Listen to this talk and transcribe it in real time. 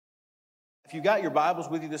If you got your Bibles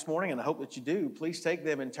with you this morning, and I hope that you do, please take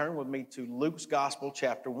them and turn with me to Luke's Gospel,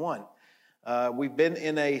 chapter 1. We've been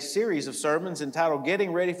in a series of sermons entitled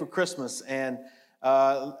Getting Ready for Christmas, and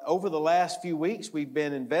over the last few weeks, we've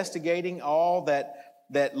been investigating all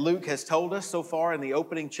that Luke has told us so far in the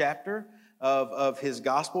opening chapter of his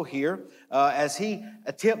Gospel here, as he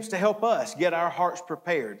attempts to help us get our hearts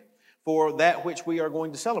prepared for that which we are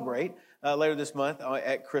going to celebrate later this month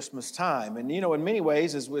at Christmas time. And, you know, in many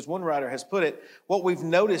ways, as one writer has put it, what we've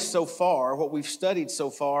noticed so far, what we've studied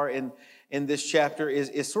so far in this chapter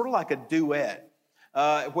is sort of like a duet,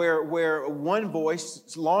 where one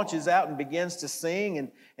voice launches out and begins to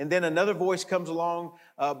sing, and then another voice comes along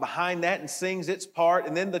behind that and sings its part,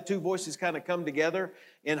 and then the two voices kind of come together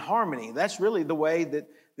in harmony. That's really the way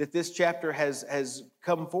that this chapter has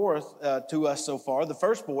come forth to us so far. The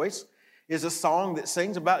first voice is a song that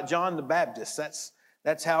sings about John the Baptist.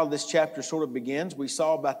 That's how this chapter sort of begins. We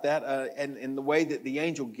saw about that and in the way that the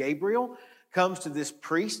angel Gabriel comes to this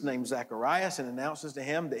priest named Zacharias and announces to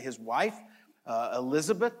him that his wife,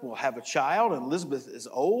 Elizabeth, will have a child. And Elizabeth is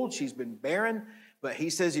old. She's been barren. But he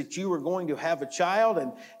says that you are going to have a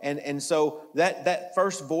child. And so that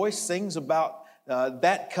first voice sings about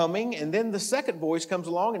that coming. And then the second voice comes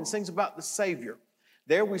along and sings about the Savior.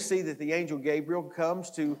 There we see that the angel Gabriel comes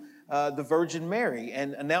to the Virgin Mary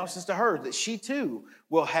and announces to her that she too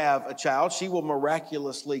will have a child. She will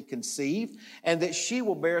miraculously conceive, and that she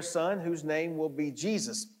will bear a son whose name will be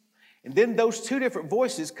Jesus. And then those two different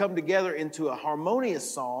voices come together into a harmonious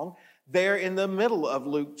song there in the middle of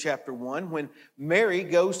Luke chapter 1 when Mary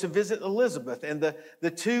goes to visit Elizabeth, and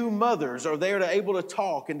the two mothers are there to able to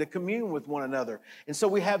talk and to commune with one another. And so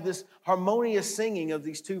we have this harmonious singing of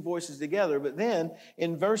these two voices together. But then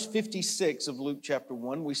in verse 56 of Luke chapter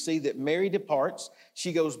 1, we see that Mary departs.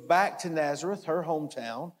 She goes back to Nazareth, her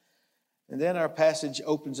hometown. And then our passage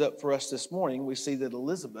opens up for us this morning. We see that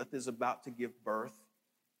Elizabeth is about to give birth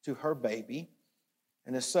to her baby.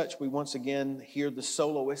 And as such, we once again hear the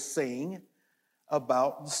soloist sing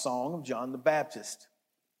about the song of John the Baptist.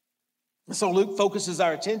 And so Luke focuses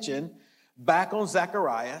our attention back on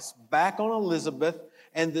Zacharias, back on Elizabeth,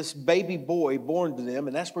 and this baby boy born to them.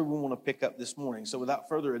 And that's where we want to pick up this morning. So without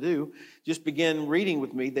further ado, just begin reading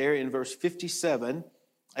with me there in verse 57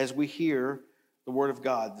 as we hear the word of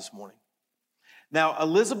God this morning. Now,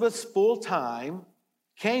 Elizabeth's full time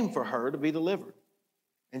came for her to be delivered,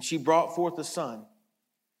 and she brought forth a son.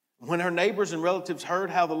 When her neighbors and relatives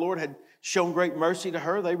heard how the Lord had shown great mercy to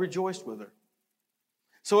her, they rejoiced with her.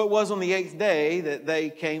 So it was on the 8th day that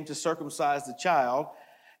they came to circumcise the child,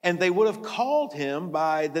 and they would have called him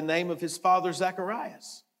by the name of his father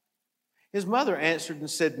Zacharias. His mother answered and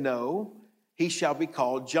said, "No, he shall be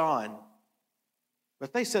called John."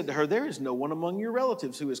 But they said to her, "There is no one among your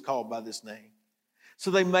relatives who is called by this name."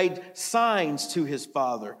 So they made signs to his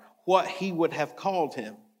father what he would have called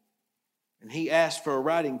him. And he asked for a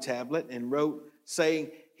writing tablet and wrote,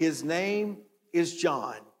 saying, "His name is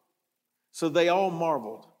John." So they all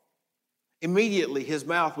marveled. Immediately his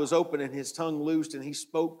mouth was open and his tongue loosed, and he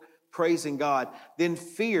spoke, praising God. Then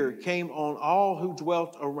fear came on all who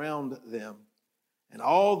dwelt around them. And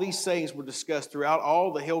all these sayings were discussed throughout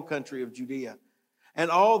all the hill country of Judea. And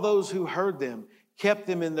all those who heard them kept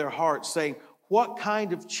them in their hearts, saying, "What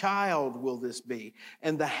kind of child will this be?"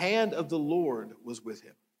 And the hand of the Lord was with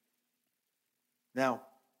him. Now,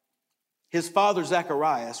 his father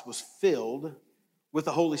Zacharias was filled with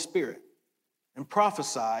the Holy Spirit and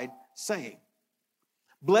prophesied, saying,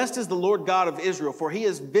 "Blessed is the Lord God of Israel, for he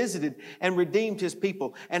has visited and redeemed his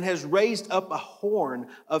people and has raised up a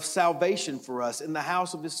horn of salvation for us in the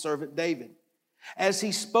house of his servant David, as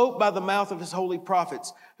he spoke by the mouth of his holy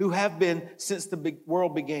prophets who have been since the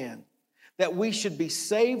world began, that we should be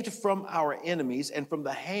saved from our enemies and from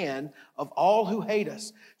the hand of all who hate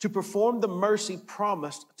us, to perform the mercy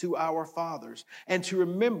promised to our fathers, and to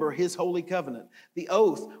remember his holy covenant, the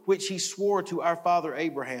oath which he swore to our father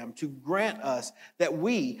Abraham, to grant us that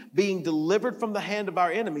we, being delivered from the hand of our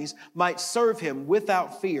enemies, might serve him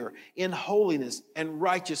without fear, in holiness and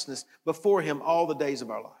righteousness before him all the days of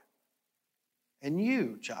our life. And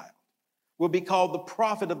you, child, will be called the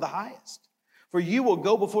prophet of the highest. For you will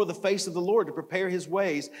go before the face of the Lord to prepare his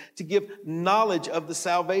ways, to give knowledge of the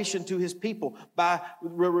salvation to his people by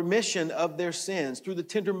remission of their sins, through the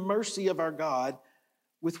tender mercy of our God,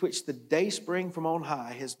 with which the dayspring from on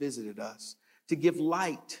high has visited us, to give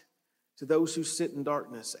light to those who sit in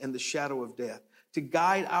darkness and the shadow of death, to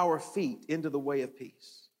guide our feet into the way of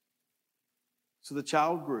peace." So the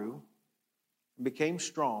child grew and became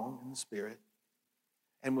strong in the spirit,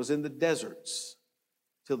 and was in the deserts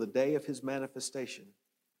till the day of his manifestation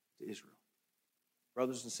to Israel.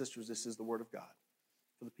 Brothers and sisters, this is the word of God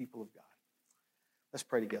for the people of God. Let's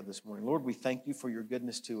pray together this morning. Lord, we thank you for your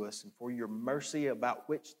goodness to us and for your mercy about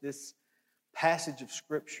which this passage of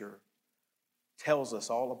Scripture tells us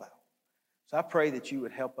all about. So I pray that you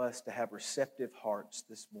would help us to have receptive hearts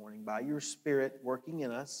this morning by your Spirit working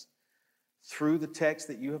in us through the text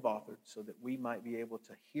that you have authored so that we might be able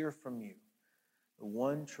to hear from you, the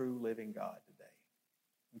one true living God today.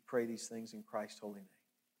 We pray these things in Christ's holy name.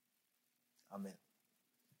 Amen.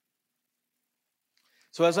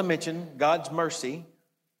 So as I mentioned, God's mercy,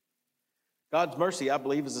 I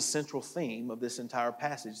believe, is a central theme of this entire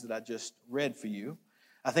passage that I just read for you.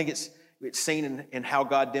 I think it's seen in how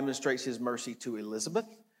God demonstrates his mercy to Elizabeth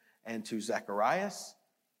and to Zacharias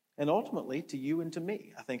and ultimately to you and to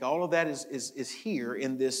me. I think all of that is here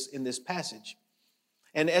in this passage.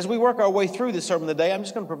 And as we work our way through this sermon today, I'm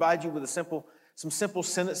just going to provide you with some simple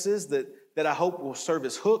sentences that I hope will serve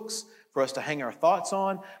as hooks for us to hang our thoughts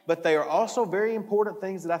on, but they are also very important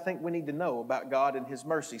things that I think we need to know about God and his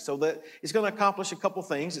mercy. So that it's going to accomplish a couple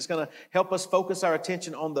things. It's going to help us focus our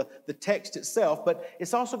attention on the text itself, but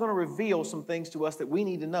it's also going to reveal some things to us that we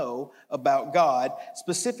need to know about God,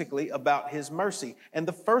 specifically about his mercy. And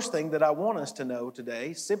the first thing that I want us to know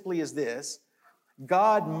today simply is this: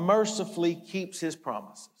 God mercifully keeps his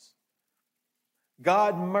promises.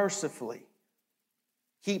 God mercifully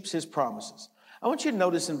keeps his promises. I want you to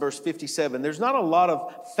notice in verse 57, there's not a lot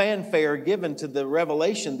of fanfare given to the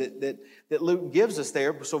revelation that Luke gives us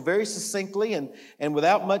there. So very succinctly and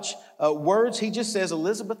without much words, he just says,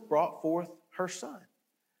 Elizabeth brought forth her son.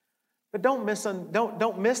 But don't miss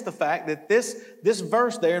the fact that this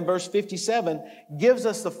verse there in verse 57 gives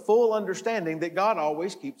us the full understanding that God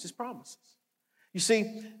always keeps his promises. You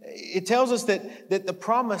see, it tells us that the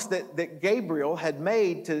promise that Gabriel had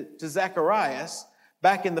made to Zacharias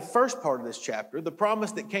back in the first part of this chapter, the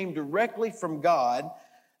promise that came directly from God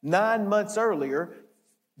 9 months earlier,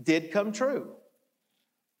 did come true,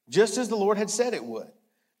 just as the Lord had said it would.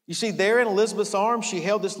 You see, there in Elizabeth's arms, she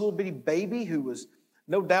held this little bitty baby who was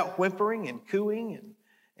no doubt whimpering and cooing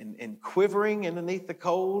and quivering underneath the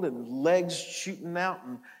cold and legs shooting out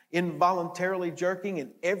and involuntarily jerking,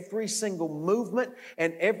 and every single movement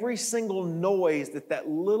and every single noise that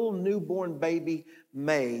little newborn baby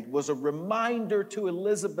made was a reminder to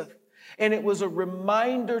Elizabeth, and it was a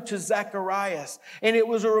reminder to Zacharias, and it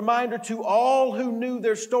was a reminder to all who knew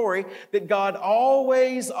their story that God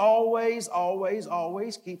always, always, always,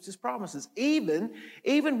 always keeps his promises, even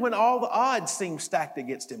when all the odds seem stacked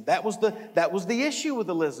against him. That was the issue with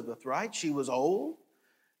Elizabeth, right? She was old,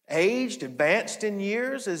 aged, advanced in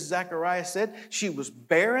years, as Zacharias said. She was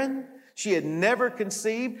barren. She had never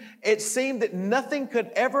conceived. It seemed that nothing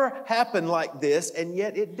could ever happen like this, and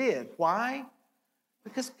yet it did. Why?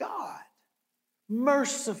 Because God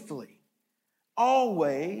mercifully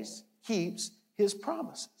always keeps his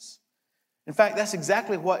promises. In fact, that's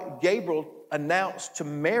exactly what Gabriel announced to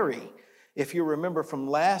Mary. If you remember from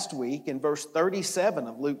last week, in verse 37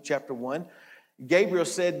 of Luke chapter 1, Gabriel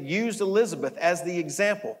said, used Elizabeth as the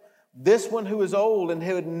example. This one who is old and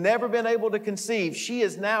who had never been able to conceive, she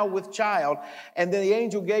is now with child. And then the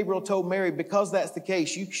angel Gabriel told Mary, because that's the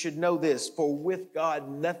case, you should know this, for with God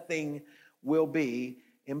nothing will be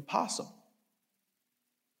impossible.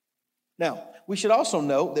 Now, we should also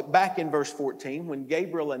note that back in verse 14, when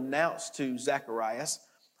Gabriel announced to Zacharias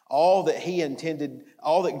all that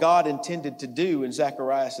God intended to do in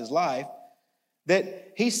Zacharias' life,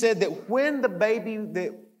 that he said that when the baby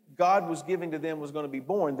that God was giving to them was going to be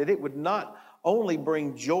born, that it would not only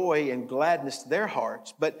bring joy and gladness to their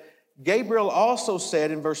hearts, but Gabriel also said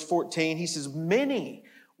in verse 14, he says, many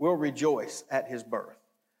will rejoice at his birth.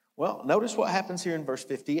 Well, notice what happens here in verse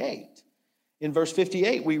 58. In verse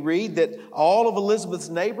 58, we read that all of Elizabeth's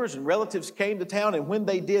neighbors and relatives came to town, and when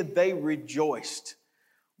they did, they rejoiced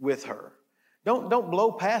with her. Don't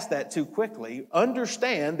blow past that too quickly.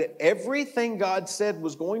 Understand that everything God said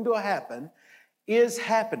was going to happen is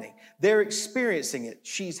happening. They're experiencing it.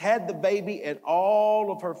 She's had the baby, and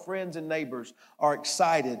all of her friends and neighbors are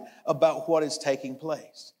excited about what is taking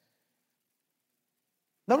place.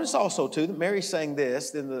 Notice also, too, that Mary sang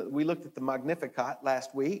this. We looked at the Magnificat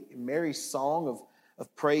last week, Mary's song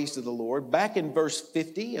of praise to the Lord. Back in verse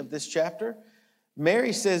 50 of this chapter,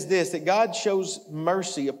 Mary says this, that God shows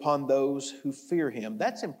mercy upon those who fear him.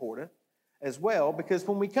 That's important as well, because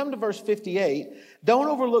when we come to verse 58, don't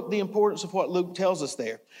overlook the importance of what Luke tells us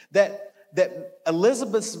there. That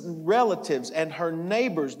Elizabeth's relatives and her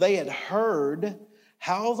neighbors, they had heard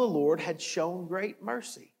how the Lord had shown great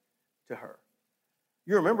mercy to her.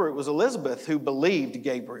 You remember it was Elizabeth who believed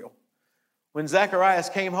Gabriel When Zacharias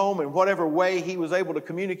came home, in whatever way he was able to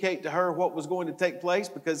communicate to her what was going to take place,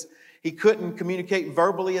 because he couldn't communicate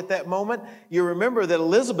verbally at that moment, you remember that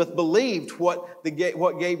Elizabeth believed what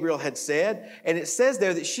Gabriel had said. And it says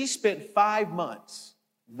there that she spent 5 months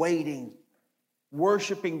waiting,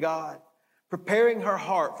 worshiping God, preparing her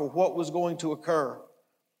heart for what was going to occur.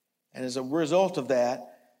 And as a result of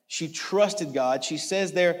that, she trusted God. She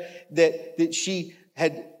says there that she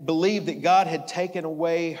had believed that God had taken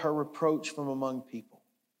away her reproach from among people.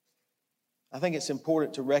 I think it's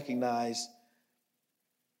important to recognize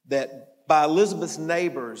that by Elizabeth's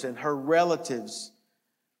neighbors and her relatives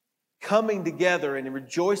coming together and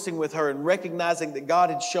rejoicing with her and recognizing that God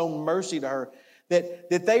had shown mercy to her,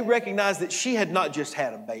 that they recognized that she had not just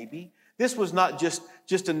had a baby. This was not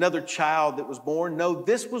just another child that was born. No,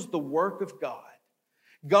 this was the work of God.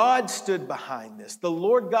 God stood behind this. The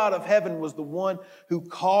Lord God of heaven was the one who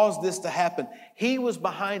caused this to happen. He was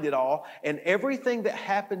behind it all, and everything that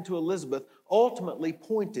happened to Elizabeth ultimately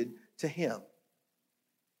pointed to him.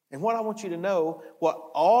 And what I want you to know, what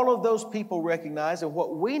all of those people recognize and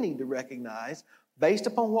what we need to recognize based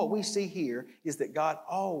upon what we see here is that God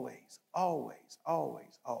always, always,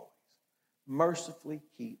 always, always mercifully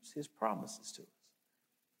keeps his promises to us.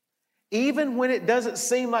 Even when it doesn't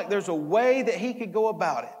seem like there's a way that he could go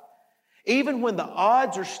about it, even when the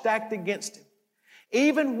odds are stacked against him,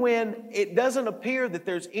 even when it doesn't appear that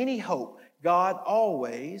there's any hope, God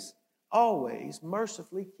always, always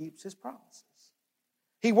mercifully keeps his promises.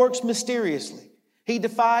 He works mysteriously. He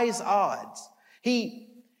defies odds. He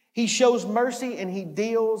shows mercy and he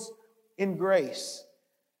deals in grace.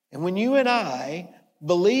 And when you and I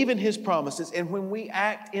believe in his promises and when we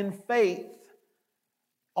act in faith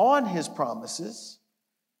on his promises,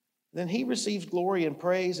 then he receives glory and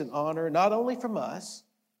praise and honor, not only from us,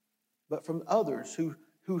 but from others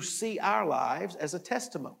who see our lives as a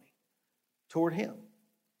testimony toward him.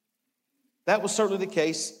 That was certainly the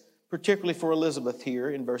case, particularly for Elizabeth here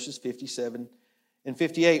in verses 57 and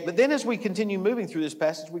 58. But then as we continue moving through this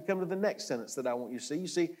passage, we come to the next sentence that I want you to see. You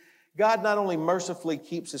see, God not only mercifully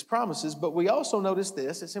keeps his promises, but we also notice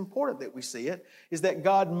this, it's important that we see it, is that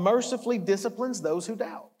God mercifully disciplines those who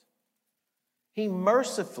doubt. He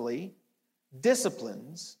mercifully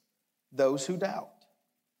disciplines those who doubt.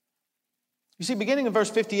 You see, beginning in verse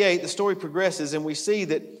 58, the story progresses and we see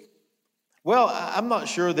that, well, I'm not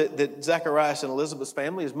sure that Zacharias and Elizabeth's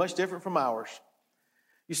family is much different from ours.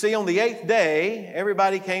 You see, on the 8th day,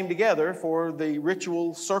 everybody came together for the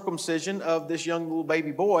ritual circumcision of this young little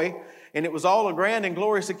baby boy, and it was all a grand and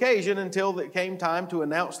glorious occasion until it came time to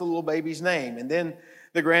announce the little baby's name. And then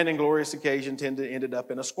the grand and glorious occasion ended up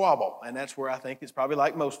in a squabble, and that's where I think it's probably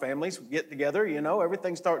like most families get together,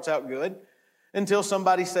 everything starts out good until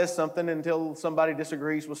somebody says something, until somebody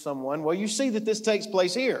disagrees with someone. Well, you see that this takes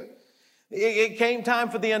place here. It came time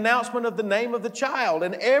for the announcement of the name of the child,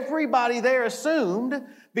 and everybody there assumed,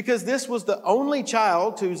 because this was the only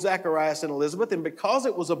child to Zacharias and Elizabeth, and because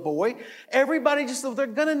it was a boy, everybody just thought they're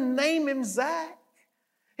going to name him Zach.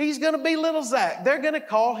 He's going to be little Zach. They're going to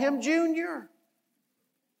call him Junior.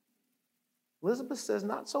 Elizabeth says,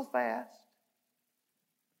 not so fast.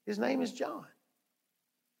 His name is John.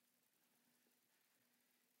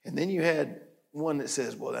 And then you had one that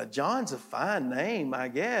says, well, now John's a fine name, I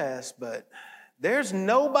guess, but there's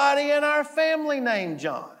nobody in our family named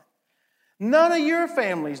John. None of your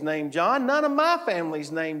family's named John. None of my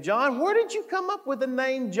family's named John. Where did you come up with the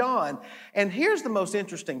name John? And here's the most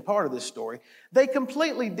interesting part of this story. They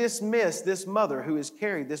completely dismiss this mother who has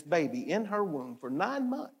carried this baby in her womb for 9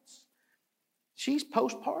 months. She's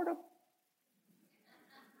postpartum.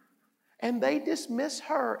 And they dismiss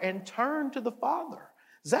her and turn to the father.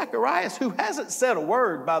 Zacharias, who hasn't said a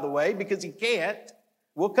word, by the way, because he can't.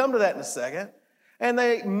 We'll come to that in a second. And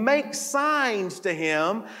they make signs to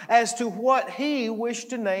him as to what he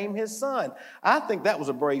wished to name his son. I think that was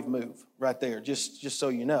a brave move right there, just so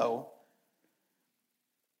you know.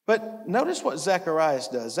 But notice what Zacharias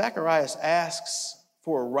does. Zacharias asks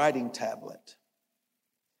for a writing tablet.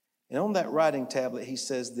 And on that writing tablet, he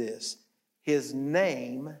says this, his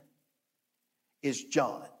name is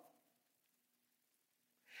John.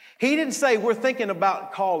 He didn't say, we're thinking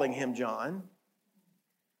about calling him John.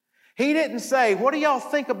 He didn't say, what do y'all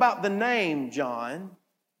think about the name John?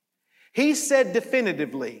 He said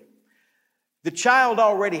definitively, the child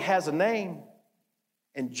already has a name,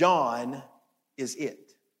 and John is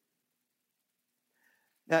it.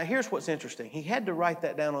 Now, here's what's interesting. He had to write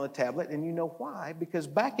that down on the tablet, and you know why? Because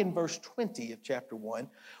back in verse 20 of chapter 1,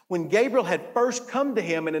 when Gabriel had first come to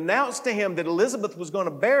him and announced to him that Elizabeth was going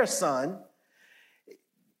to bear a son,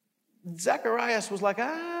 Zacharias was like,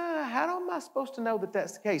 how am I supposed to know that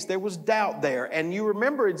that's the case? There was doubt there. And you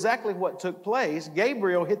remember exactly what took place.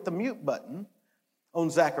 Gabriel hit the mute button on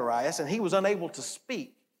Zacharias, and he was unable to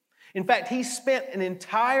speak. In fact, he spent an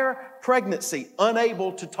entire pregnancy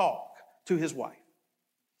unable to talk to his wife.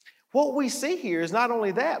 What we see here is not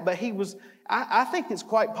only that, but I think it's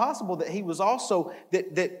quite possible that he was also,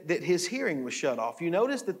 that his hearing was shut off. You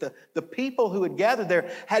notice that the people who had gathered there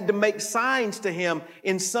had to make signs to him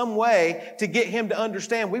in some way to get him to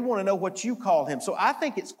understand, we want to know what you call him. So I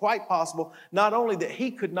think it's quite possible not only that he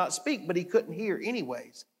could not speak, but he couldn't hear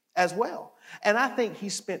anyways as well. And I think he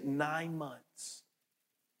spent 9 months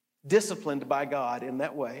disciplined by God in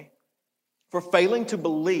that way for failing to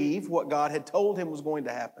believe what God had told him was going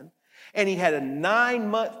to happen. And he had a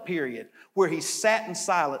 9-month period where he sat in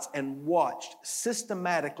silence and watched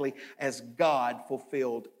systematically as God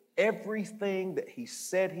fulfilled everything that he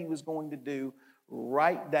said he was going to do,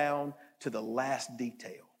 right down to the last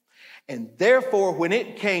detail. And therefore, when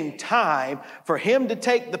it came time for him to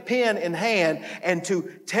take the pen in hand and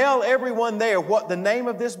to tell everyone there what the name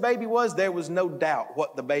of this baby was, there was no doubt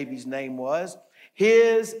what the baby's name was.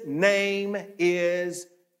 His name is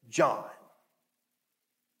John.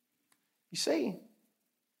 You see,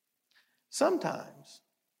 sometimes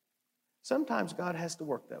God has to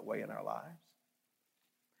work that way in our lives.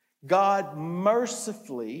 God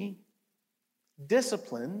mercifully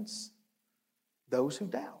disciplines those who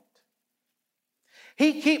doubt.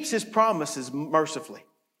 He keeps his promises mercifully.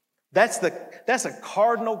 That's a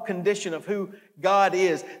cardinal condition of who God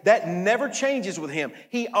is. That never changes with him.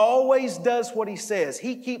 He always does what he says.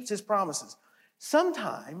 He keeps his promises.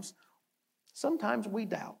 Sometimes we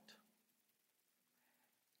doubt.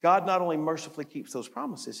 God not only mercifully keeps those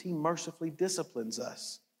promises, he mercifully disciplines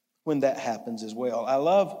us when that happens as well. I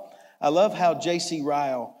love how J.C.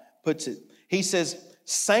 Ryle puts it. He says,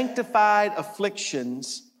 sanctified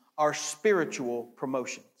afflictions are spiritual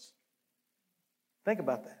promotions. Think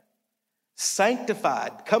about that.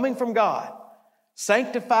 Sanctified, coming from God,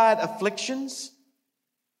 sanctified afflictions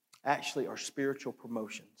actually are spiritual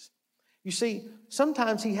promotions. You see,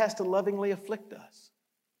 sometimes he has to lovingly afflict us.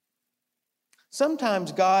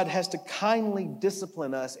 Sometimes God has to kindly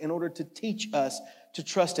discipline us in order to teach us to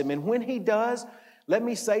trust him. And when he does, let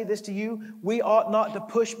me say this to you, we ought not to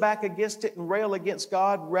push back against it and rail against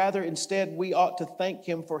God. Rather, instead, we ought to thank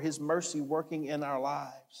him for his mercy working in our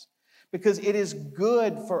lives. Because it is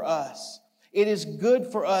good for us. It is good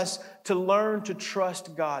for us to learn to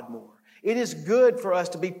trust God more. It is good for us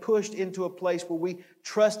to be pushed into a place where we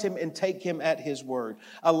trust him and take him at his word.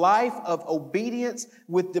 A life of obedience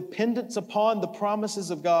with dependence upon the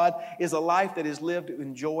promises of God is a life that is lived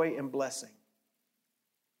in joy and blessing.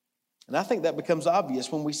 And I think that becomes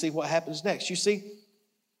obvious when we see what happens next. You see,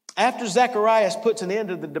 after Zacharias puts an end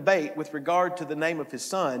to the debate with regard to the name of his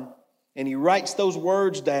son, and he writes those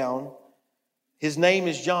words down, his name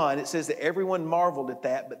is John, it says that everyone marveled at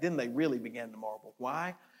that, but then they really began to marvel.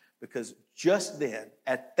 Why? Because just then,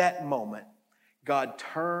 at that moment, God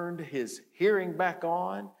turned his hearing back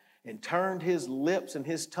on and turned his lips and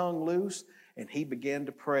his tongue loose, and he began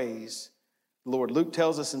to praise the Lord. Luke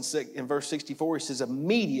tells us in verse 64, he says,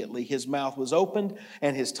 immediately his mouth was opened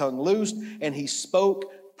and his tongue loosed, and he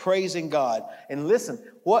spoke praising God. And listen,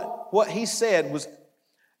 what he said was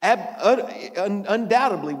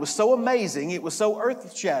undoubtedly was so amazing, it was so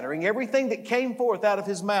earth-shattering. Everything that came forth out of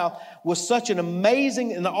his mouth was such an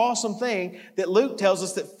amazing and awesome thing that Luke tells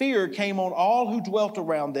us that fear came on all who dwelt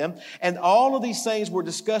around them, and all of these things were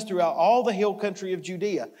discussed throughout all the hill country of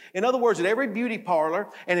Judea. In other words, at every beauty parlor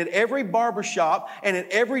and at every barber shop and at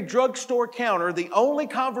every drugstore counter, the only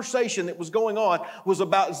conversation that was going on was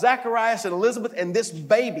about Zacharias and Elizabeth and this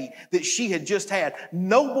baby that she had just had.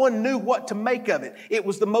 No one knew what to make of it. It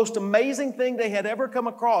was the most amazing thing they had ever come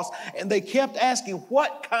across. And they kept asking,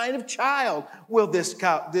 what kind of child will this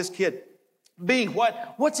kid be?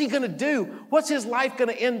 What's he going to do? What's his life going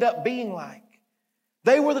to end up being like?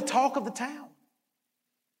 They were the talk of the town.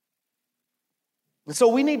 And so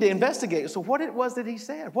we need to investigate. So what it was that he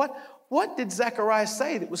said? What did Zacharias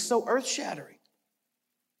say that was so earth-shattering?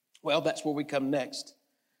 Well, that's where we come next.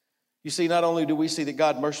 You see, not only do we see that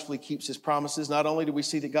God mercifully keeps his promises, not only do we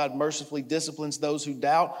see that God mercifully disciplines those who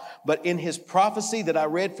doubt, but in his prophecy that I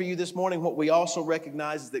read for you this morning, what we also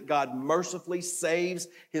recognize is that God mercifully saves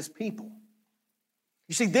his people.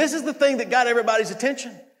 You see, this is the thing that got everybody's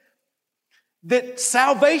attention, that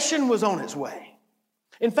salvation was on its way.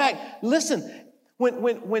 In fact, listen,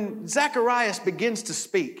 when Zacharias begins to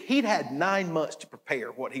speak, he'd had 9 months to prepare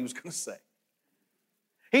what he was going to say.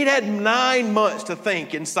 He'd had 9 months to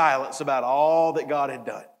think in silence about all that God had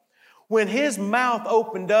done. When his mouth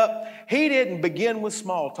opened up, he didn't begin with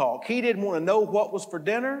small talk. He didn't want to know what was for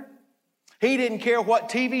dinner. He didn't care what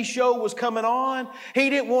TV show was coming on. He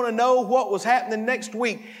didn't want to know what was happening next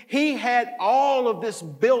week. He had all of this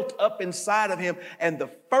built up inside of him, and the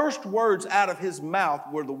first words out of his mouth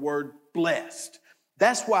were the word blessed.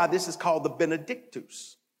 That's why this is called the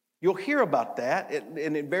Benedictus. You'll hear about that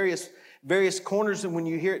in various corners, and when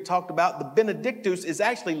you hear it talked about, the Benedictus is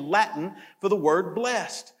actually Latin for the word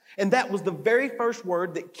blessed. And that was the very first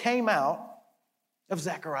word that came out of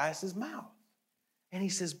Zacharias' mouth. And he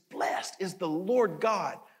says, blessed is the Lord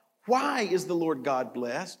God. Why is the Lord God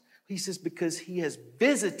blessed? He says, because he has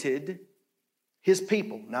visited his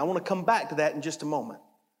people. Now, I want to come back to that in just a moment,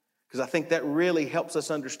 because I think that really helps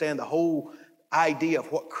us understand the whole idea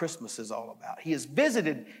of what Christmas is all about. He has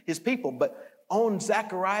visited his people, but on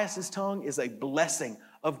Zacharias' tongue is a blessing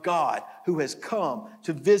of God who has come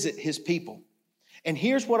to visit his people. And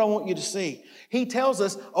here's what I want you to see. He tells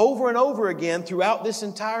us over and over again throughout this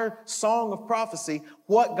entire song of prophecy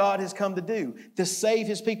what God has come to do, to save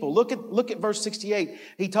his people. Look at verse 68.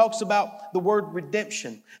 He talks about the word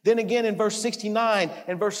redemption. Then again in verse 69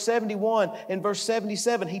 and verse 71 and verse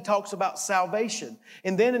 77, he talks about salvation.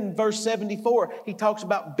 And then in verse 74, he talks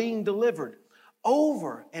about being delivered.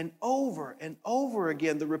 Over and over and over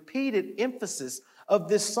again, the repeated emphasis of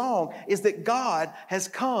this song is that God has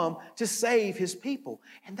come to save his people.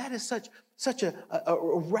 And that is such a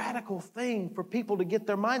radical thing for people to get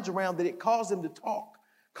their minds around, that it caused them to talk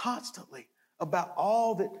constantly about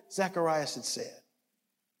all that Zacharias had said.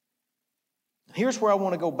 Here's where I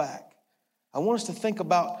want to go back. I want us to think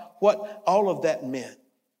about what all of that meant.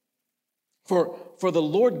 For the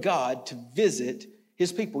Lord God to visit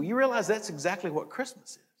his people. You realize that's exactly what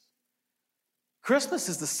Christmas is. Christmas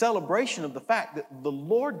is the celebration of the fact that the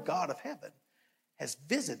Lord God of heaven has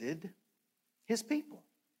visited his people.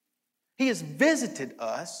 He has visited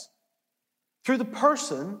us through the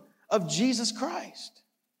person of Jesus Christ.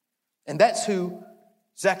 And that's who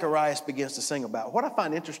Zacharias begins to sing about. What I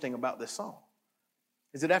find interesting about this song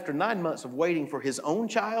is that after 9 months of waiting for his own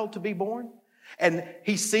child to be born, and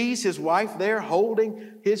he sees his wife there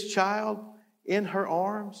holding his child in her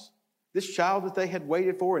arms, this child that they had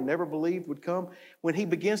waited for and never believed would come, when he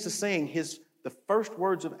begins to sing, the first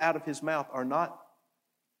words out of his mouth are not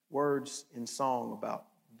words in song about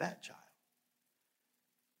that child.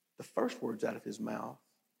 The first words out of his mouth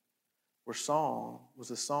was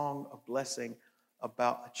a song of blessing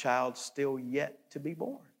about a child still yet to be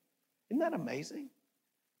born. Isn't that amazing?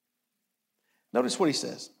 Notice what he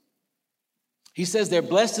says. He says there,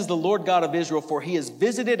 blessed is the Lord God of Israel, for he has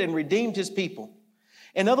visited and redeemed his people.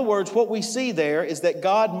 In other words, what we see there is that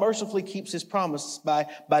God mercifully keeps his promise by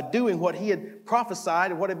doing what he had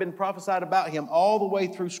prophesied and what had been prophesied about him all the way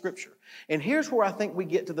through Scripture. And here's where I think we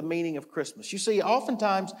get to the meaning of Christmas. You see,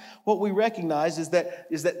 oftentimes what we recognize is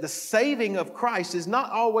that the saving of Christ is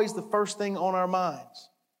not always the first thing on our minds.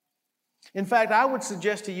 In fact, I would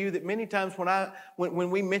suggest to you that many times when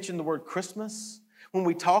we mention the word Christmas, when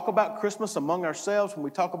we talk about Christmas among ourselves, when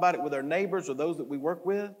we talk about it with our neighbors or those that we work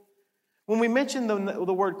with, when we mention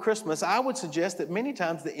the word Christmas, I would suggest that many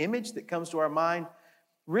times the image that comes to our mind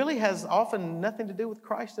really has often nothing to do with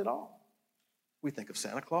Christ at all. We think of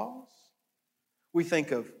Santa Claus. We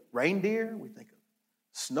think of reindeer. We think of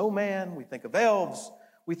snowman. We think of elves.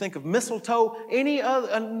 We think of mistletoe,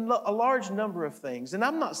 a large number of things. And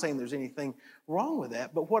I'm not saying there's anything wrong with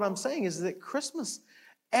that, but what I'm saying is that Christmas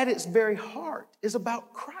at its very heart is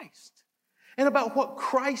about Christ and about what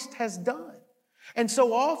Christ has done. And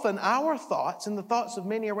so often our thoughts and the thoughts of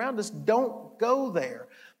many around us don't go there.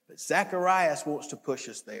 But Zacharias wants to push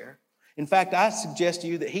us there. In fact, I suggest to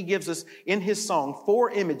you that he gives us in his song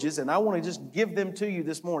 4 images, and I want to just give them to you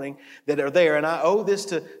this morning that are there. And I owe this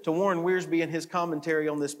to Warren Wiersbe and his commentary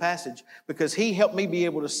on this passage, because he helped me be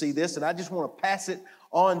able to see this, and I just want to pass it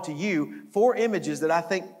on to you. 4 images that I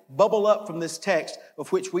think bubble up from this text,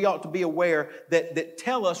 of which we ought to be aware, that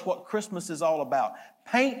tell us what Christmas is all about.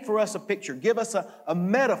 Paint for us a picture. Give us a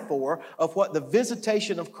metaphor of what the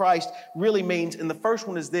visitation of Christ really means. And the first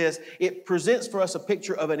one is this. It presents for us a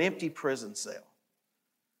picture of an empty prison cell.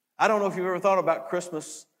 I don't know if you've ever thought about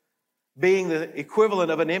Christmas being the equivalent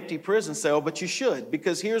of an empty prison cell, but you should,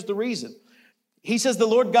 because here's the reason. He says the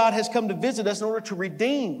Lord God has come to visit us in order to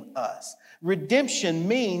redeem us. Redemption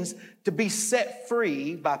means to be set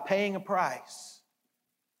free by paying a price,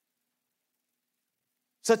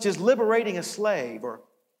 such as liberating a slave or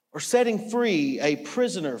setting free a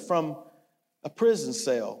prisoner from a prison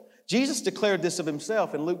cell. Jesus declared this of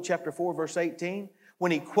himself in Luke chapter 4, verse 18,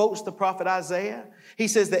 when he quotes the prophet Isaiah. He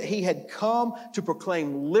says that he had come to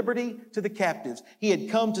proclaim liberty to the captives. He had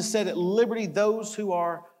come to set at liberty those who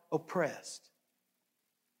are oppressed.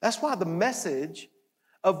 That's why the message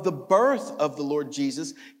of the birth of the Lord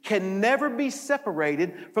Jesus can never be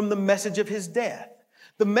separated from the message of his death.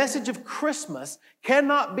 The message of Christmas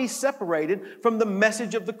cannot be separated from the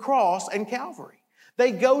message of the cross and Calvary.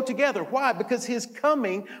 They go together. Why? Because his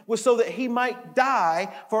coming was so that he might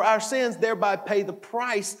die for our sins, thereby pay the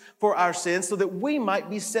price for our sins, so that we might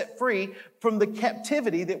be set free from the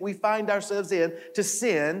captivity that we find ourselves in to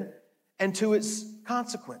sin and to its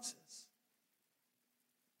consequences.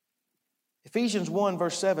 Ephesians 1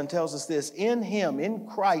 verse 7 tells us this: in him, in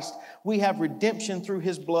Christ, we have redemption through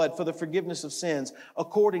his blood for the forgiveness of sins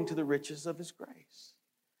according to the riches of his grace.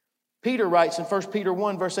 Peter writes in 1 Peter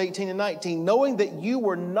 1 verse 18 and 19, knowing that you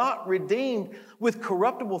were not redeemed with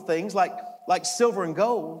corruptible things like silver and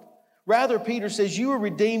gold. Rather, Peter says, you were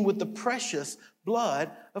redeemed with the precious blood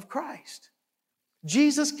of Christ.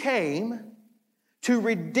 Jesus came to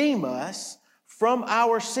redeem us from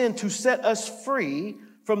our sin, to set us free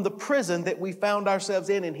from the prison that we found ourselves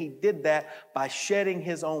in, and he did that by shedding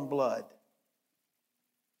his own blood.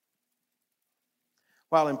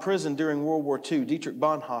 While in prison during World War II, Dietrich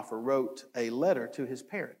Bonhoeffer wrote a letter to his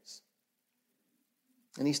parents.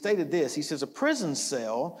 And he stated this, he says, a prison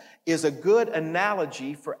cell is a good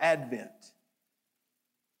analogy for Advent.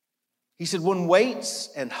 He said, one waits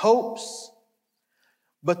and hopes,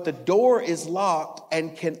 but the door is locked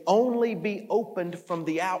and can only be opened from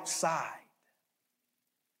the outside.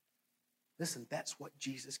 Listen, that's what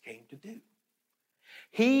Jesus came to do.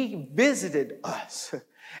 He visited us.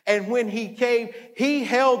 And when he came, he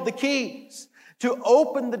held the keys to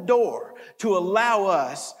open the door to allow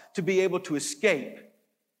us to be able to escape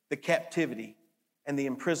the captivity and the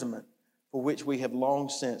imprisonment for which we have long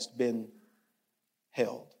since been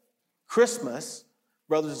held. Christmas,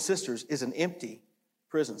 brothers and sisters, is an empty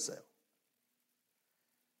prison cell.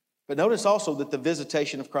 But notice also that the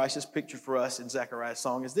visitation of Christ is pictured for us in Zechariah's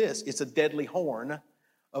song is this: it's a deadly horn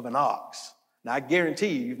of an ox. Now, I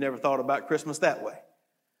guarantee you've never thought about Christmas that way.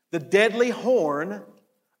 The deadly horn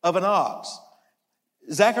of an ox.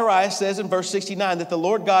 Zechariah says in verse 69 that the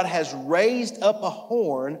Lord God has raised up a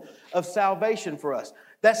horn of salvation for us.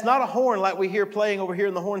 That's not a horn like we hear playing over here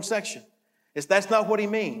in the horn section. That's not what he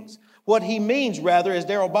means. What he means, rather, as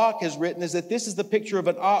Darrell Bach has written, is that this is the picture of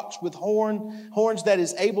an ox with horns that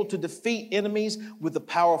is able to defeat enemies with the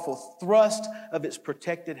powerful thrust of its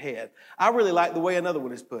protected head. I really like the way another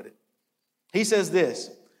one has put it. He says this: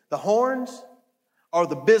 the horns are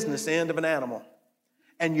the business end of an animal,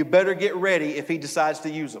 and you better get ready if he decides to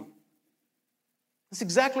use them. That's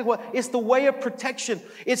exactly what, it's the way of protection.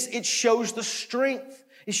 It shows the strength.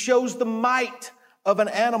 It shows the might of an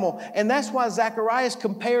animal. And that's why Zacharias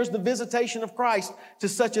compares the visitation of Christ to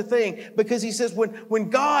such a thing. Because he says when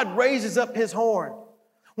God raises up his horn,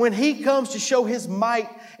 when he comes to show his might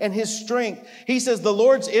and his strength, he says the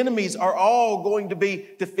Lord's enemies are all going to be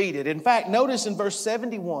defeated. In fact, notice in verse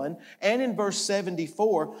 71 and in verse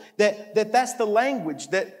 74 that's the language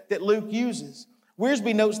that Luke uses.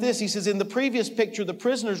 Wiersbe notes this. He says, in the previous picture, the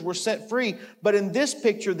prisoners were set free, but in this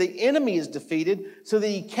picture, the enemy is defeated so that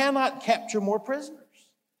he cannot capture more prisoners.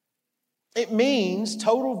 It means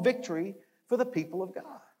total victory for the people of God.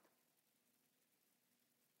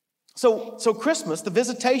 So Christmas, the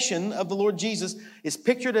visitation of the Lord Jesus, is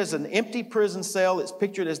pictured as an empty prison cell. It's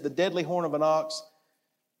pictured as the deadly horn of an ox.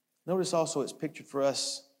 Notice also it's pictured for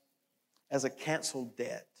us as a canceled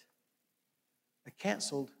debt. A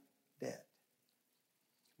canceled debt.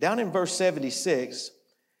 Down in verse 76,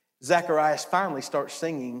 Zacharias finally starts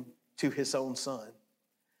singing to his own son.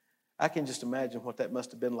 I can just imagine what that must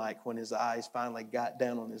have been like when his eyes finally got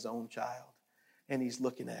down on his own child and he's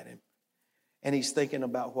looking at him. And he's thinking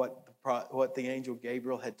about what the angel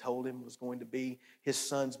Gabriel had told him was going to be his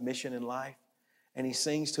son's mission in life. And he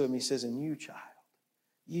sings to him, he says, and you, child,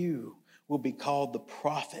 you will be called the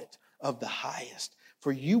prophet of the highest,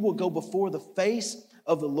 for you will go before the face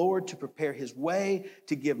of the Lord to prepare his way,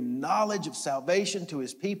 to give knowledge of salvation to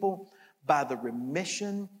his people by the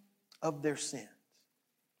remission of their sins.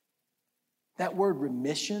 That word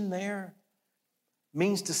remission there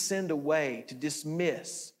means to send away, to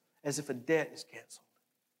dismiss, as if a debt is canceled.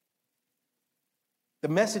 The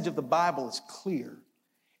message of the Bible is clear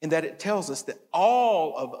in that it tells us that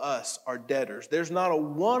all of us are debtors. There's not a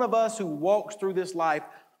one of us who walks through this life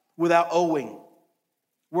without owing.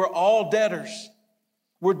 We're all debtors.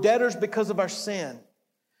 We're debtors because of our sin.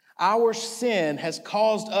 Our sin has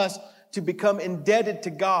caused us to become indebted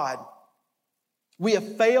to God. We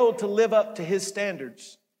have failed to live up to his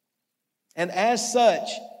standards. And as such,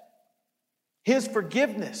 His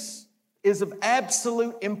forgiveness is of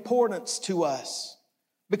absolute importance to us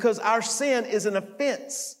because our sin is an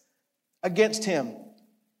offense against Him.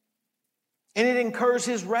 And it incurs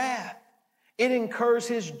His wrath. It incurs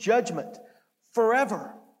His judgment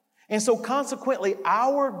forever. And so consequently,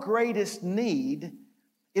 our greatest need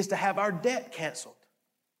is to have our debt canceled,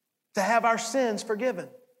 to have our sins forgiven.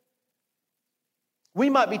 We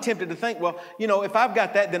might be tempted to think, well, if I've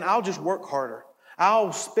got that, then I'll just work harder.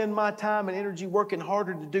 I'll spend my time and energy working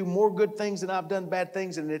harder to do more good things than I've done bad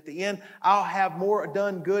things. And at the end, I'll have more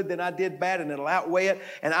done good than I did bad, and it'll outweigh it.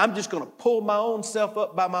 And I'm just going to pull my own self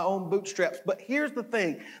up by my own bootstraps. But here's the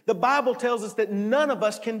thing. The Bible tells us that none of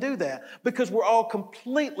us can do that because we're all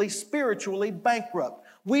completely spiritually bankrupt.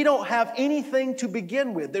 We don't have anything to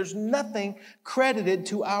begin with. There's nothing credited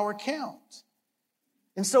to our account.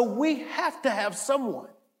 And so we have to have someone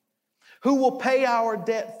who will pay our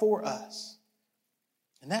debt for us.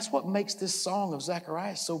 And that's what makes this song of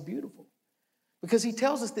Zacharias so beautiful. Because he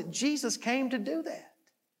tells us that Jesus came to do that.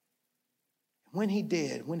 When He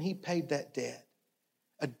did, when He paid that debt,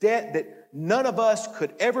 a debt that none of us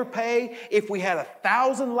could ever pay if we had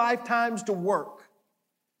 1,000 lifetimes to work.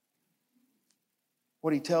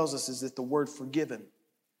 What he tells us is that the word forgiven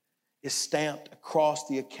is stamped across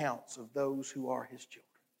the accounts of those who are His children.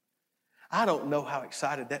 I don't know how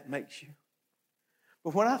excited that makes you.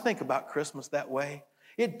 But when I think about Christmas that way,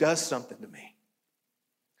 it does something to me.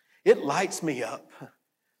 It lights me up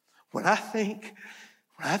when I think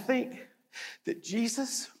that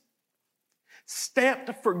Jesus stamped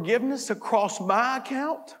a forgiveness across my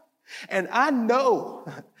account. And I know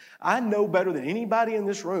better than anybody in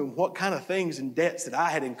this room what kind of things and debts that I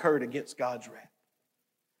had incurred against God's wrath.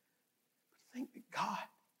 But think that God,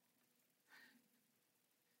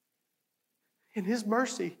 in His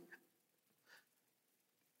mercy,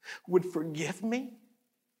 would forgive me.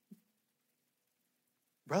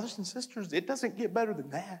 Brothers and sisters, it doesn't get better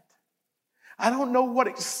than that. I don't know what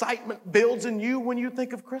excitement builds in you when you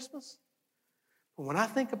think of Christmas. But when I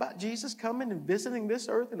think about Jesus coming and visiting this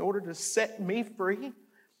earth in order to set me free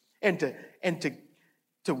and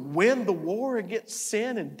to win the war against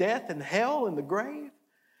sin and death and hell and the grave,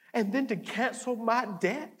 and then to cancel my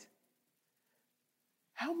debt,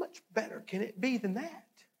 how much better can it be than that?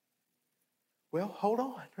 Well, hold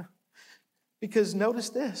on. Because notice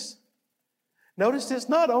this. Notice it's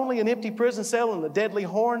not only an empty prison cell and the deadly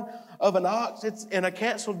horn of an ox, it's in a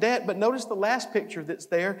canceled debt, but notice the last picture that's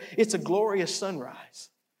there. It's a glorious sunrise.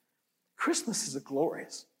 Christmas is a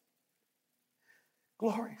glorious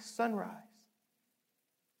sunrise.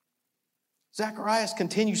 Zacharias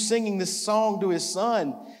continues singing this song to his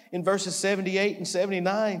son in verses 78 and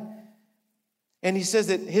 79. And he says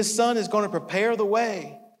that his son is going to prepare the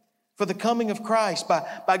way for the coming of Christ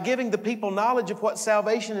by giving the people knowledge of what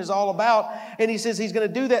salvation is all about. And he says he's going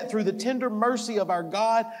to do that through the tender mercy of our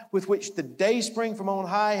God with which the dayspring from on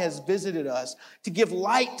high has visited us, to give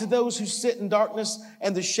light to those who sit in darkness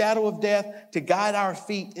and the shadow of death, to guide our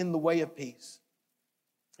feet in the way of peace.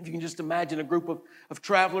 If you can just imagine a group of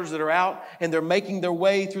travelers that are out and they're making their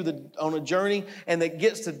way on a journey, and it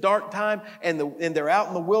gets to dark time and they're out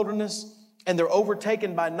in the wilderness, and they're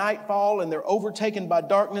overtaken by nightfall, and they're overtaken by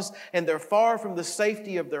darkness, and they're far from the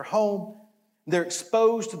safety of their home. They're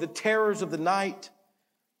exposed to the terrors of the night.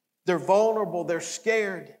 They're vulnerable. They're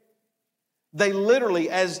scared. They literally,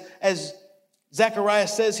 as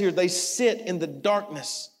Zacharias says here, they sit in the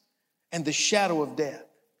darkness and the shadow of death.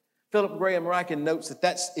 Philip Graham Ryken notes that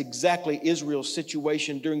that's exactly Israel's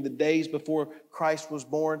situation during the days before Christ was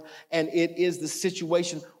born, and it is the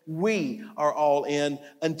situation we are all in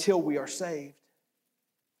until we are saved.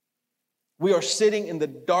 We are sitting in the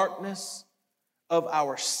darkness of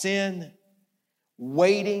our sin,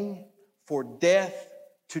 waiting for death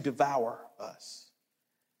to devour us.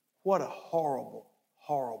 What a horrible,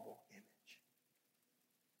 horrible image.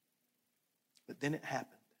 But then it happened.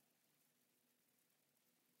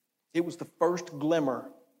 It was the first glimmer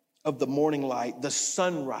of the morning light. The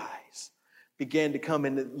sunrise began to come,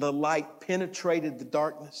 and the light penetrated the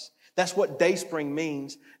darkness. That's what dayspring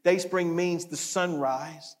means. Dayspring means the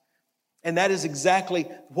sunrise. And that is exactly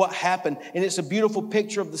what happened. And it's a beautiful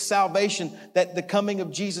picture of the salvation that the coming of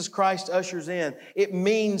Jesus Christ ushers in. It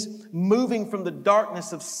means moving from the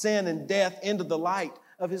darkness of sin and death into the light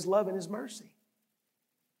of His love and His mercy.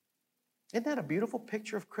 Isn't that a beautiful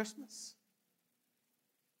picture of Christmas?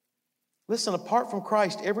 Listen, apart from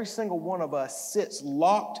Christ, every single one of us sits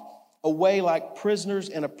locked away like prisoners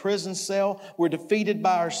in a prison cell. We're defeated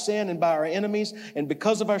by our sin and by our enemies. And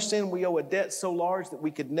because of our sin, we owe a debt so large that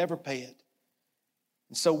we could never pay it.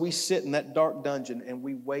 And so we sit in that dark dungeon and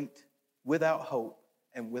we wait without hope,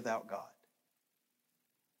 and without God.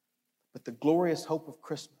 But the glorious hope of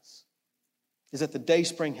Christmas is that the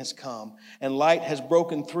dayspring has come and light has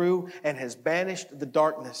broken through and has banished the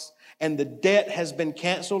darkness, and the debt has been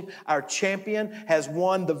canceled. Our champion has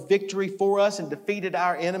won the victory for us and defeated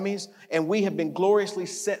our enemies, and we have been gloriously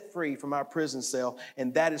set free from our prison cell.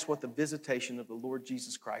 And that is what the visitation of the Lord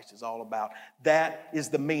Jesus Christ is all about. That is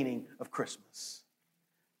the meaning of Christmas.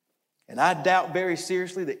 And I doubt very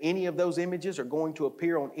seriously that any of those images are going to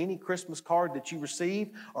appear on any Christmas card that you receive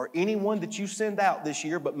or any one that you send out this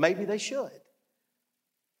year, but maybe they should.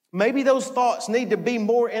 Maybe those thoughts need to be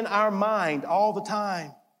more in our mind all the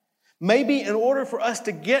time. Maybe in order for us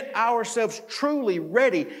to get ourselves truly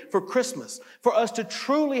ready for Christmas, for us to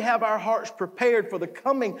truly have our hearts prepared for the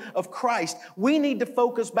coming of Christ, we need to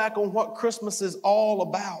focus back on what Christmas is all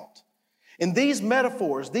about. And these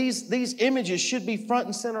metaphors, these images should be front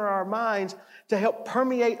and center in our minds to help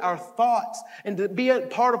permeate our thoughts and to be a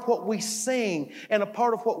part of what we sing and a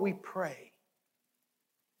part of what we pray.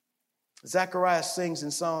 Zechariah sings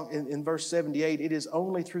in verse 78, "It is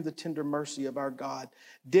only through the tender mercy of our God,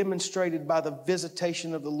 demonstrated by the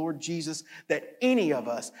visitation of the Lord Jesus, that any of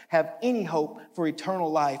us have any hope for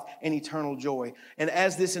eternal life and eternal joy." And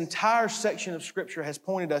as this entire section of Scripture has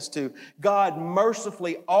pointed us to, God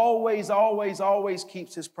mercifully always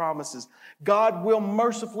keeps His promises. God will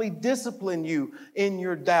mercifully discipline you in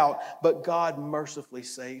your doubt, but God mercifully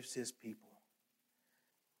saves His people.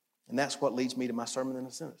 And that's what leads me to my sermon in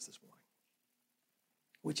a sentence this morning,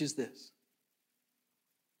 which is this: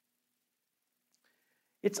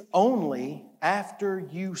 it's only after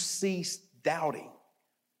you cease doubting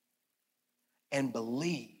and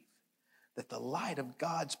believe that the light of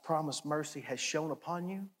God's promised mercy has shone upon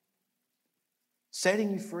you,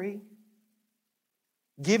 setting you free,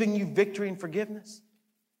 giving you victory and forgiveness.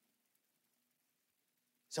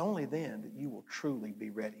 It's only then that you will truly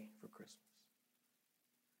be ready for Christmas.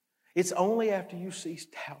 It's only after you cease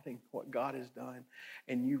doubting what God has done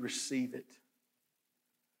and you receive it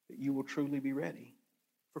that you will truly be ready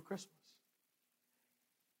for Christmas.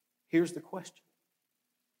 Here's the question: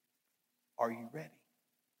 are you ready?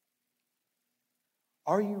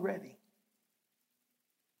 Are you ready?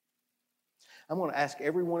 I'm going to ask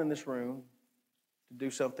everyone in this room to do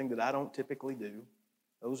something that I don't typically do.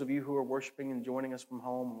 Those of you who are worshiping and joining us from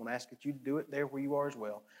home, I'm going to ask that you do it there where you are as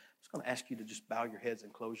well. I'm just going to ask you to just bow your heads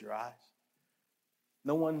and close your eyes.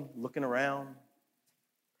 No one looking around.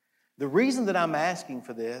 The reason that I'm asking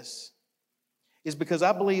for this is because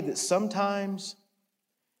I believe that sometimes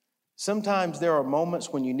there are moments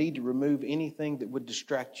when you need to remove anything that would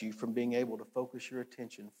distract you from being able to focus your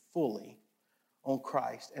attention fully on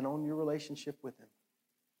Christ and on your relationship with Him.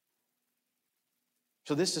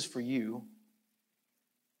 So this is for you.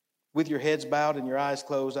 With your heads bowed and your eyes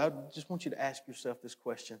closed, I just want you to ask yourself this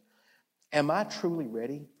question: am I truly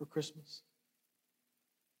ready for Christmas?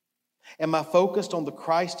 Am I focused on the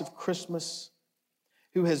Christ of Christmas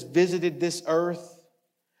who has visited this earth,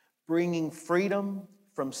 bringing freedom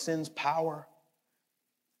from sin's power,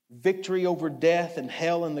 victory over death and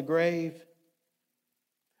hell and the grave,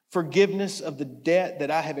 forgiveness of the debt that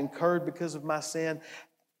I have incurred because of my sin?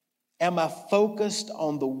 Am I focused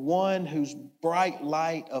on the one whose bright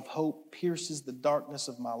light of hope pierces the darkness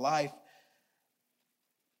of my life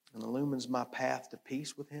and illumines my path to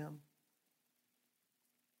peace with Him?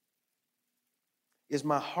 Is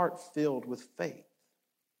my heart filled with faith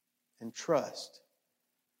and trust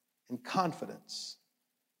and confidence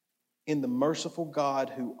in the merciful God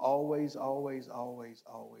who always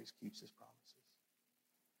keeps His promises?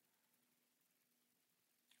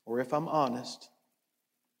 Or if I'm honest,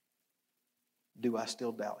 do I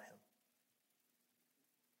still doubt Him?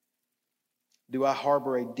 Do I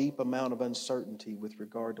harbor a deep amount of uncertainty with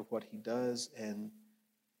regard to what He does and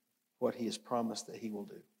what He has promised that He will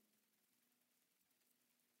do?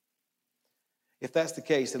 If that's the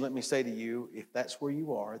case, then let me say to you, if that's where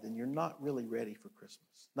you are, then you're not really ready for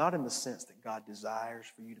Christmas. Not in the sense that God desires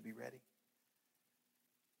for you to be ready.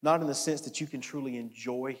 Not in the sense that you can truly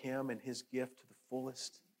enjoy Him and His gift to the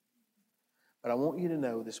fullest. But I want you to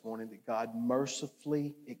know this morning that God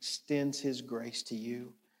mercifully extends His grace to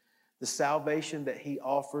you. The salvation that He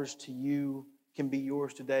offers to you can be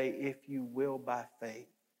yours today if you will by faith.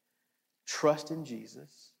 Trust in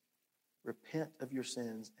Jesus, repent of your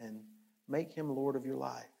sins, and make Him Lord of your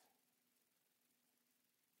life.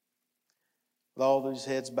 With all those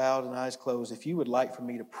heads bowed and eyes closed, if you would like for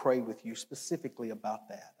me to pray with you specifically about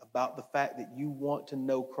that, about the fact that you want to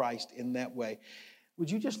know Christ in that way, would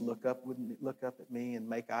you just look up at me and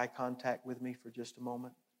make eye contact with me for just a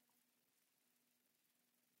moment?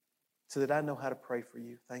 So that I know how to pray for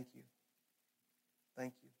you. Thank you.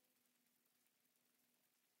 Thank you.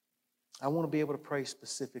 I want to be able to pray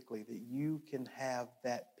specifically that you can have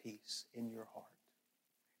that peace in your heart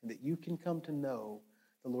and that you can come to know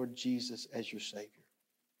the Lord Jesus as your Savior.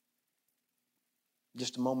 In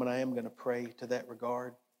just a moment, I am going to pray to that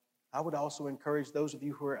regard. I would also encourage those of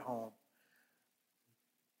you who are at home.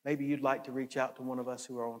 Maybe you'd like to reach out to one of us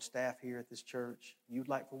who are on staff here at this church. You'd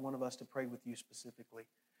like for one of us to pray with you specifically.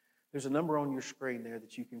 There's a number on your screen there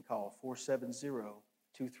that you can call,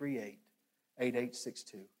 470-238-8862.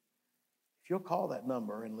 If you'll call that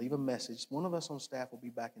number and leave a message, one of us on staff will be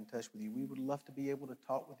back in touch with you. We would love to be able to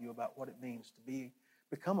talk with you about what it means to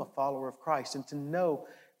become a follower of Christ and to know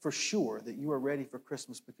for sure that you are ready for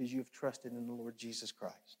Christmas because you have trusted in the Lord Jesus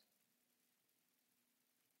Christ.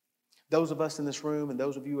 Those of us in this room and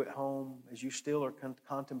those of you at home, as you still are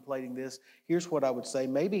contemplating this, here's what I would say.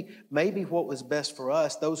 Maybe what was best for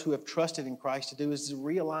us, those who have trusted in Christ, to do is to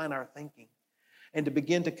realign our thinking and to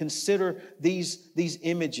begin to consider these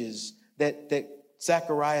images that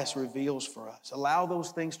Zacharias reveals for us. Allow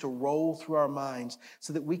those things to roll through our minds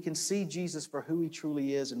so that we can see Jesus for who he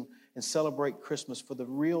truly is and celebrate Christmas for the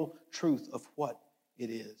real truth of what it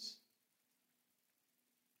is.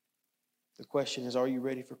 The question is, are you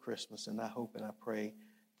ready for Christmas? And I hope and I pray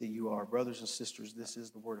that you are. Brothers and sisters, this is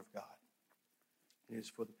the Word of God. It is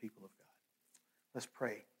for the people of God. Let's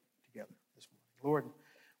pray together this morning. Lord,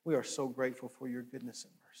 we are so grateful for your goodness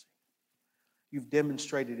and mercy. You've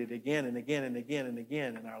demonstrated it again and again and again and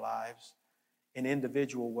again in our lives in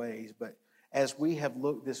individual ways. But as we have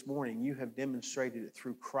looked this morning, you have demonstrated it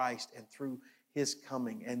through Christ and through his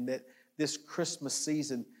coming. And that this Christmas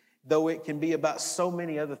season, though it can be about so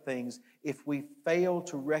many other things, if we fail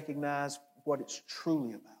to recognize what it's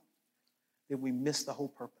truly about, then we miss the whole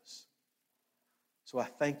purpose. So I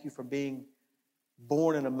thank you for being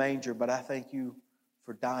born in a manger, but I thank you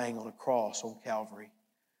for dying on a cross on Calvary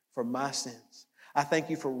for my sins. I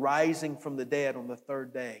thank you for rising from the dead on the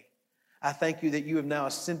third day. I thank you that you have now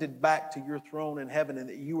ascended back to your throne in heaven and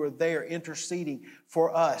that you are there interceding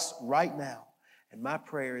for us right now. And my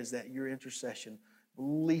prayer is that your intercession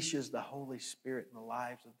unleashes the Holy Spirit in the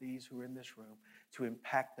lives of these who are in this room to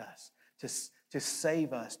impact us, to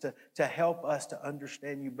save us, to help us to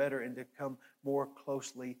understand you better and to come more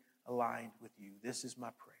closely aligned with you. This is my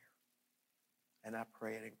prayer. And I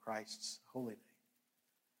pray it in Christ's holy name.